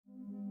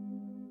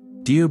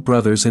Dear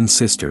brothers and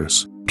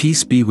sisters,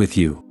 peace be with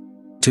you.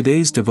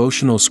 Today's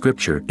devotional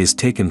scripture is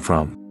taken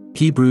from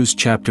Hebrews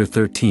chapter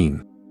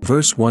 13,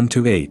 verse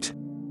 1-8.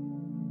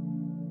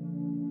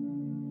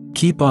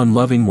 Keep on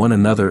loving one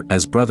another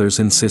as brothers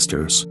and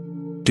sisters.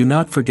 Do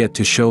not forget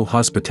to show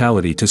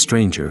hospitality to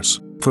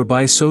strangers, for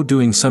by so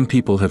doing some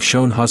people have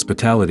shown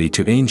hospitality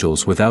to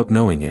angels without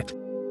knowing it.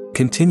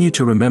 Continue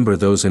to remember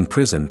those in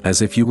prison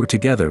as if you were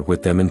together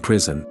with them in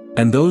prison,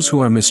 and those who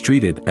are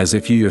mistreated as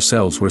if you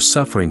yourselves were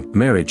suffering.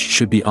 Marriage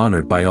should be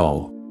honored by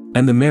all,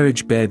 and the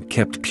marriage bed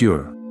kept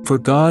pure, for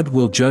God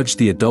will judge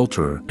the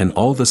adulterer and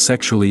all the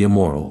sexually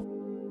immoral.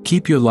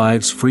 Keep your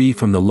lives free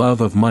from the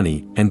love of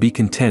money and be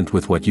content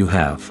with what you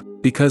have,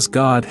 because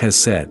God has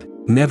said,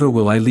 "Never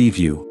will I leave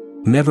you,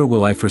 never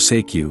will I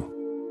forsake you."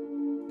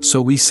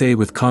 So we say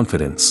with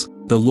confidence,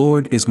 "The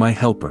Lord is my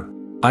helper.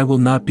 I will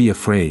not be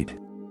afraid.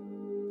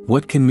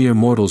 What can mere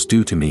mortals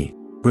do to me?"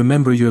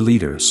 Remember your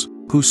leaders,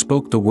 who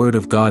spoke the word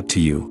of God to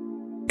you.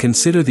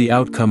 Consider the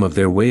outcome of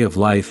their way of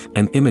life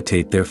and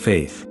imitate their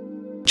faith.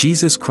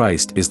 Jesus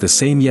Christ is the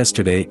same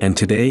yesterday and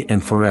today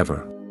and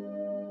forever.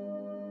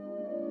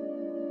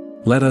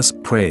 Let us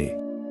pray.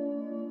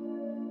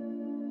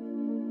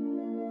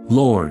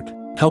 Lord,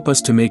 help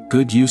us to make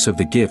good use of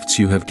the gifts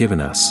you have given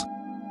us.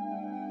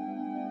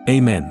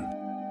 Amen.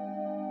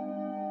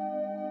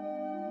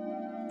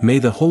 May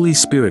the Holy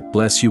Spirit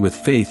bless you with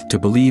faith to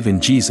believe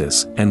in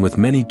Jesus and with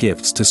many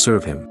gifts to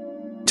serve Him.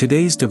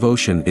 Today's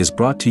devotion is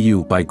brought to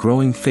you by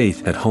Growing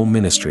Faith at Home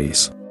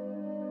Ministries.